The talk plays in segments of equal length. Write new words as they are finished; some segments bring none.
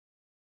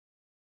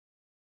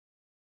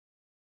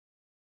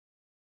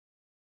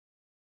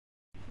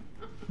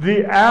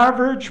The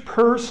average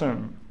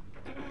person,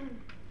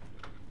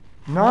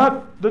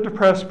 not the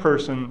depressed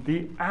person,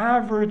 the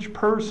average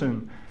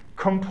person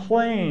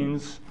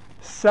complains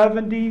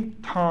 70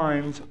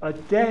 times a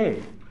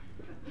day.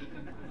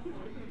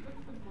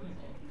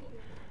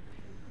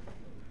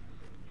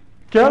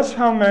 Guess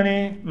how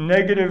many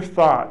negative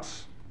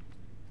thoughts?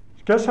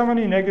 Guess how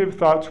many negative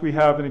thoughts we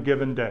have in a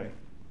given day?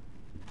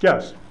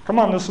 Guess. Come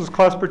on, this is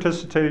class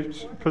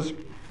participation.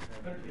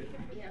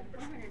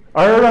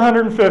 I heard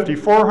 150,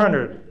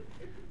 400.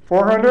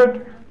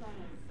 400?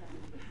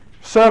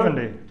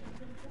 70.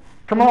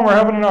 Come on, we're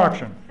having an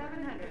auction.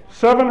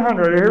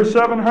 700. I hear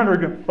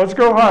 700. Let's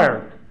go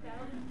higher.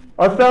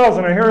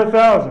 1,000. I hear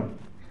 1,000.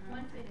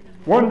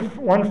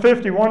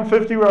 150.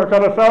 150. I've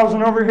got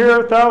 1,000 over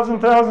here.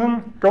 1,000.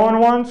 1,000. Going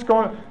once.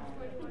 Going.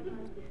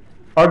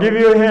 I'll give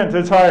you a hint.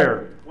 It's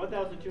higher.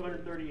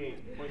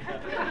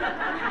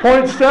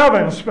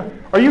 1,238.7.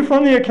 Are you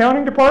from the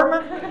accounting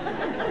department?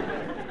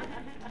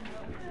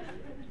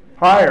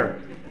 Higher.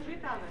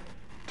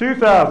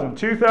 2,000.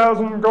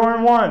 2,000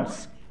 going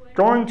once.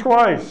 Going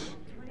twice.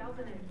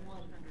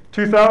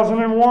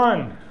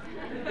 2001.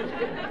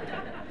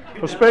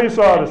 A Space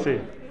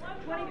Odyssey.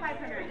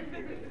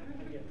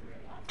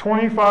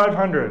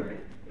 2,500.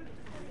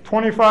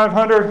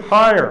 2,500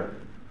 higher.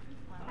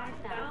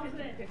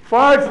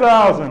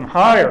 5,000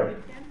 higher.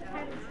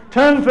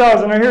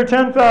 10,000. I hear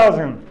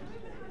 10,000.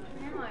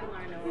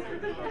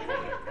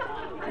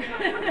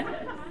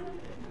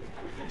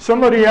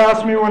 Somebody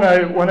asked me when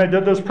I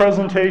did this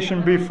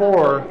presentation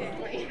before.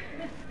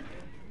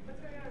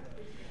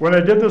 When I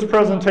did this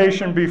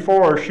presentation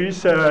before, she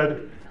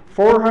said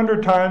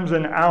 400 times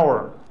an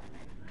hour.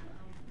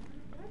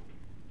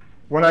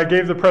 When I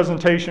gave the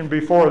presentation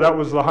before, that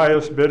was the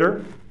highest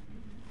bidder.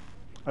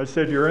 I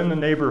said, you're in the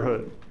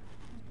neighborhood,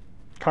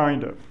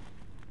 kind of.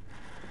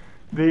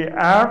 The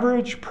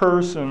average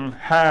person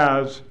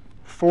has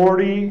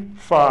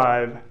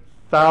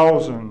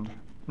 45,000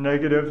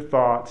 negative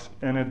thoughts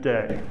in a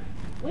day.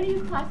 What do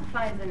you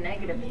classify as a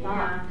negative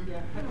thought?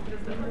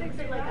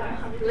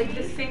 Like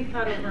the same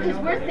thought over and Because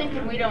over. we're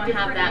thinking we don't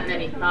have that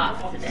many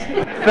thoughts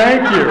today.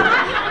 Thank you.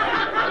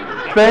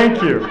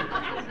 Thank you.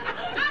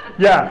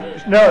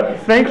 Yeah, no,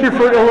 thank you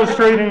for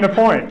illustrating the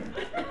point.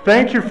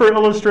 Thank you for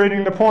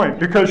illustrating the point,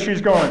 because she's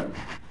going,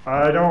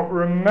 I don't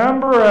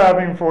remember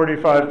having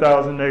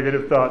 45,000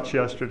 negative thoughts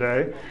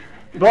yesterday,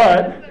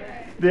 but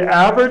the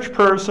average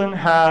person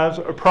has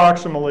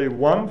approximately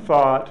one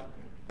thought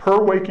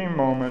per waking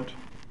moment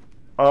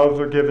of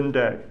a given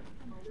day.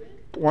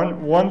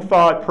 One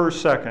thought per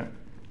second.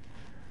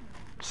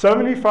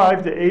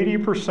 75 to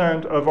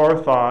 80% of our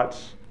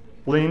thoughts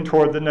lean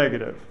toward the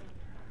negative.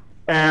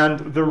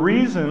 And the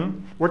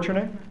reason, what's your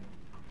name?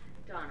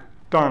 Donna.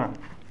 Donna.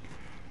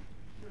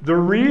 The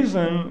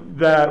reason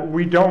that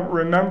we don't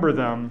remember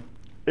them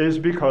is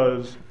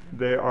because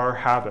they are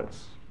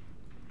habits.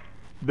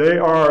 They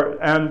are,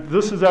 and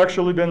this has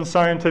actually been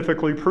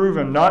scientifically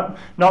proven, not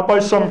by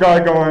some guy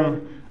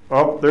going,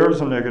 oh,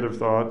 there's a negative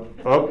thought.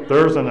 Oh,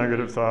 there's a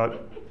negative thought.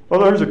 Oh,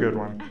 there's a good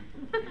one.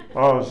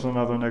 Oh, it's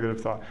another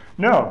negative thought.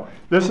 No,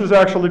 this has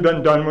actually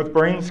been done with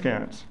brain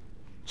scans.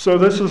 So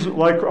this is,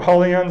 like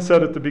Holly Ann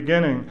said at the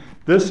beginning,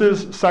 this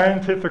is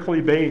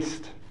scientifically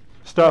based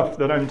stuff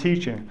that I'm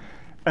teaching.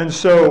 And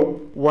so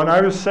when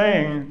I was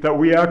saying that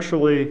we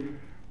actually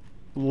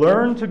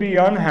learn to be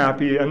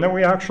unhappy and then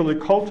we actually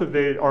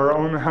cultivate our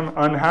own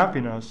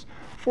unhappiness,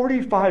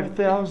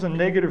 45,000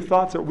 negative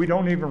thoughts that we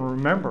don't even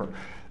remember.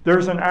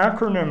 There's an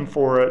acronym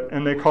for it,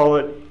 and they call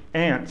it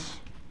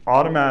ANTS,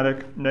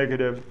 Automatic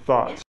Negative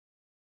Thoughts.